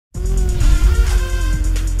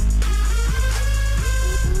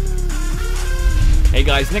Hey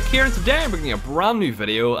guys, Nick here, and today I'm bringing you a brand new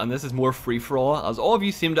video, and this is more free-for-all, as all of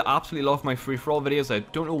you seem to absolutely love my free-for-all videos. I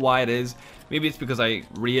don't know why it is. Maybe it's because I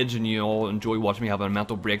rage and you all enjoy watching me have a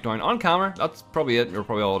mental breakdown on camera. That's probably it. You're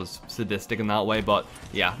probably all just sadistic in that way, but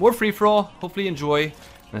yeah, more free-for-all. Hopefully you enjoy.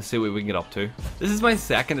 Let's see what we can get up to. This is my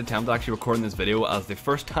second attempt at actually recording this video, as the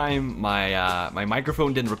first time my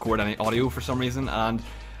microphone didn't record any audio for some reason, and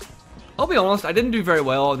I'll be honest, I didn't do very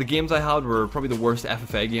well. The games I had were probably the worst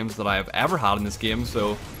FFA games that I have ever had in this game, so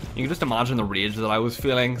you can just imagine the rage that I was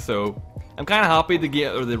feeling. So I'm kind of happy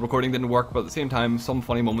the recording didn't work, but at the same time, some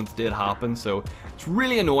funny moments did happen, so it's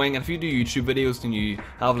really annoying. And if you do YouTube videos and you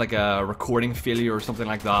have like a recording failure or something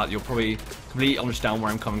like that, you'll probably completely understand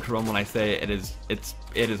where I'm coming from when I say it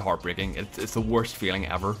is heartbreaking. It's the worst feeling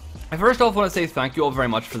ever. I first off want to say thank you all very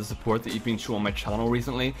much for the support that you've been showing my channel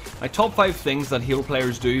recently. My top 5 things that Halo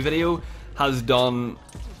players do video has done,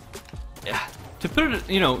 to put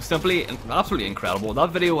it, simply, absolutely incredible.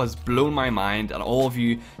 That video has blown my mind, and all of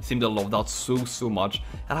you seem to love that so much.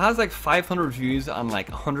 It has like 500 views and like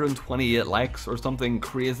 128 likes or something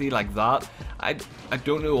crazy like that. I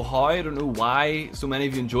don't know how, I don't know why so many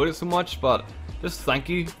of you enjoyed it so much, but just thank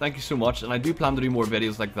you so much. And I do plan to do more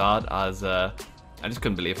videos like that, as I just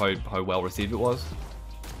couldn't believe how well received it was.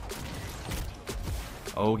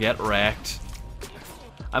 Oh, get wrecked.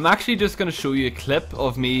 I'm actually just going to show you a clip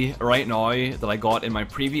of me right now that I got in my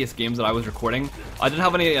previous games that I was recording. I didn't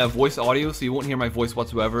have any voice audio, so you won't hear my voice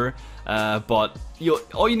whatsoever, but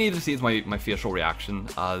all you need to see is my facial reaction,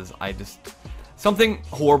 as something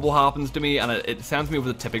horrible happens to me, and it sends me over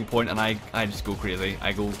the tipping point, and I just go crazy.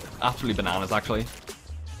 I go absolutely bananas, actually.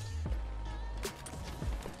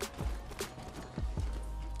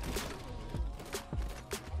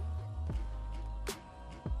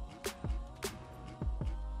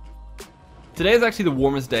 Today is actually the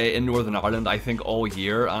warmest day in Northern Ireland, I think, all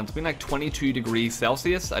year, and it's been like 22 degrees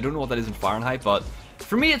Celsius. I don't know what that is in Fahrenheit, but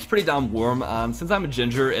for me it's pretty damn warm, and since I'm a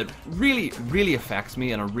ginger, it really affects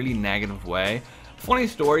me in a really negative way. Funny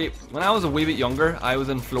story, when I was a wee bit younger, I was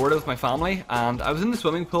in Florida with my family, and I was in the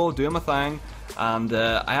swimming pool doing my thing, and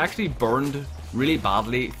I actually burned really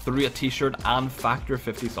badly through a t-shirt and Factor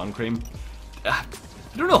 50 sun cream. I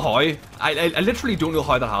don't know how. I literally don't know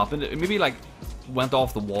how that happened. It maybe like went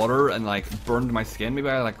off the water and like burned my skin. Maybe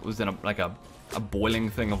I like was in a boiling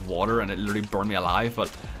thing of water and it literally burned me alive,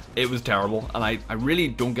 but it was terrible. And I really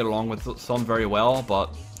don't get along with the sun very well,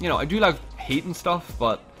 but I do like heat and stuff,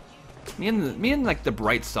 but me and like the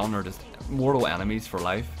bright sun are just mortal enemies for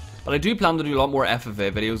life. But I do plan to do a lot more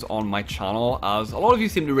FFA videos on my channel, as a lot of you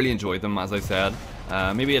seem to really enjoy them, as I said.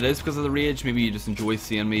 Maybe it is because of the rage, maybe you just enjoy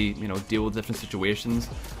seeing me, deal with different situations,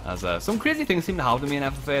 as some crazy things seem to happen to me in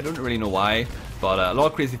FFA. I don't really know why, but a lot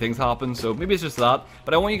of crazy things happen, so maybe it's just that.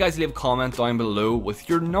 But I want you guys to leave a comment down below with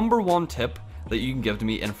your #1 tip that you can give to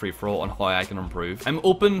me in free-for-all on how I can improve. I'm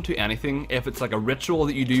open to anything. If it's like a ritual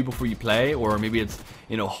that you do before you play, or maybe it's,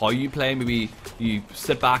 how you play, maybe you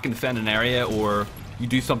sit back and defend an area, or you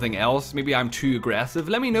do something else, maybe I'm too aggressive,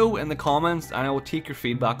 let me know in the comments, and I will take your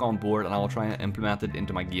feedback on board, and I will try and implement it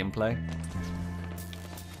into my gameplay.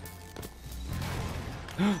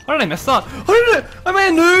 How did I miss that? Am I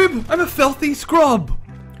a noob? I'm a filthy scrub!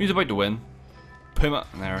 Who's about to win? Puma,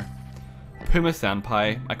 there. Puma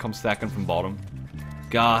Senpai, I come second from bottom.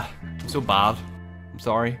 God, I'm so bad. I'm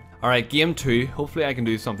sorry. Alright, game 2. Hopefully I can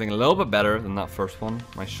do something a little bit better than that first one.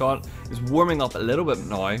 My shot is warming up a little bit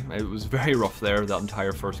now. It was very rough there, that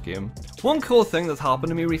entire first game. One cool thing that's happened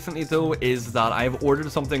to me recently though is that I've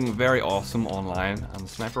ordered something very awesome online, and the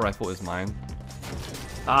sniper rifle is mine.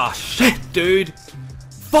 Ah, shit, dude!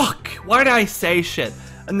 Fuck! Why did I say shit?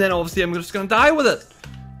 And then obviously I'm just gonna die with it!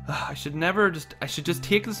 I should just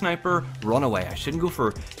take the sniper, run away. I shouldn't go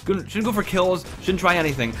for kills, shouldn't try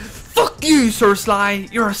anything. Fuck you, Sir Sly!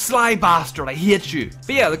 You're a sly bastard, I hate you!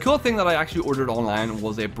 But yeah, the cool thing that I actually ordered online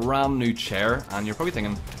was a brand new chair, and you're probably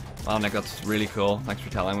thinking, wow, Nick, that's really cool, thanks for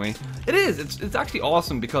telling me. It is, it's actually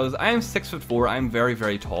awesome, because I am 6'4", I'm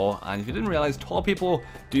very tall, and if you didn't realize, tall people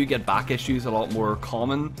do get back issues a lot more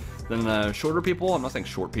common than shorter people. I'm not saying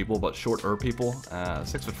short people, but shorter people.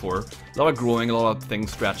 6'4", a lot of growing, a lot of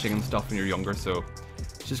things stretching and stuff when you're younger, so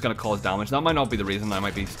it's just gonna cause damage. That might not be the reason, I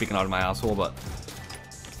might be speaking out of my asshole, but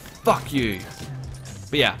fuck you.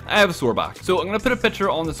 But yeah, I have a sore back. So I'm going to put a picture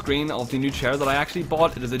on the screen of the new chair that I actually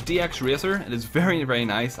bought. It is a DX Racer. It is very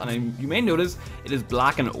nice, and you may notice it is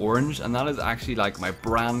black and orange, and that is actually like my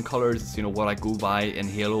brand colors. It's, what I go by in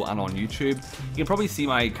Halo and on YouTube. You can probably see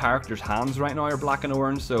my character's hands right now are black and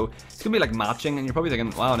orange, so it's going to be like matching, and you're probably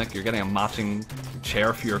thinking, wow, Nick, you're getting a matching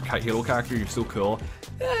chair for your Halo character. You're so cool.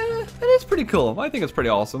 It is pretty cool. I think it's pretty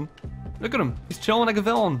awesome. Look at him. He's chilling like a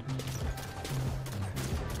villain.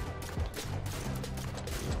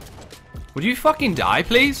 Would you fucking die,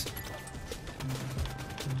 please?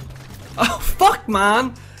 Oh, fuck,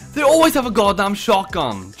 man. They always have a goddamn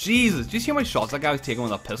shotgun. Jesus. Do you see how many shots that guy was taking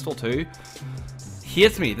with a pistol, too?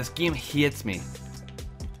 Hates me. This game hates me.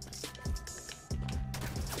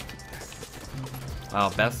 Wow,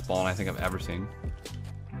 best spawn I think I've ever seen.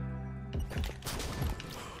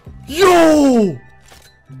 Yo!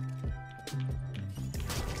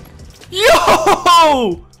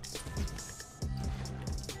 Yo!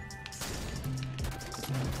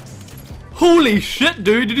 Holy shit,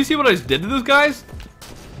 dude. Did you see what I just did to those guys?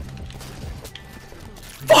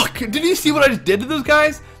 Fuck! Did you see what I just did to those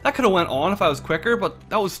guys? That could have went on if I was quicker, but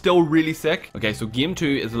that was still really sick. Okay, so game 2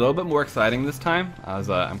 is a little bit more exciting this time, as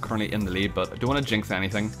I'm currently in the lead, but I don't want to jinx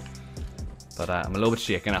anything. But I'm a little bit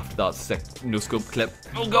shaken after that sick no-scope clip.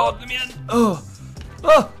 Oh god, let me in! Oh!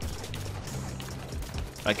 Oh!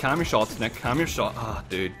 Right, calm your shots, Nick. Calm your shot. Ah,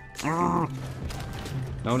 dude. No,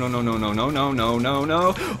 no, no, no, no, no, no, no, no,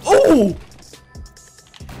 no. Oh!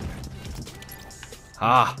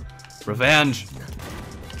 Ah, revenge.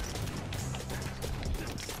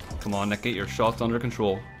 Come on, Nick, get your shots under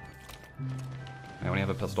control. I only have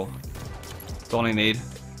a pistol. That's all I need.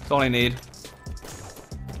 That's all I need.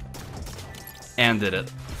 And did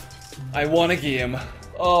it. I won a game.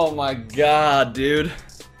 Oh my god, dude.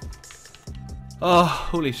 Oh,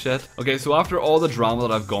 holy shit. Okay, so after all the drama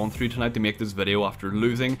that I've gone through tonight to make this video after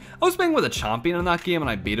losing, I was playing with a champion in that game and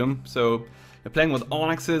I beat him, so playing with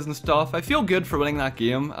onyxes and stuff. I feel good for winning that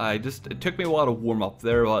game. It took me a while to warm up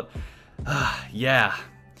there, but yeah.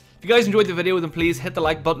 If you guys enjoyed the video, then please hit the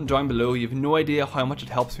like button down below. You have no idea how much it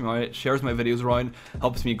helps me out. It shares my videos around,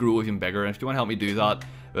 helps me grow even bigger, and if you want to help me do that,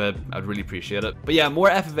 I'd really appreciate it. But yeah, more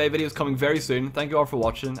FFA videos coming very soon. Thank you all for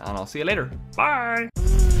watching, and I'll see you later. Bye!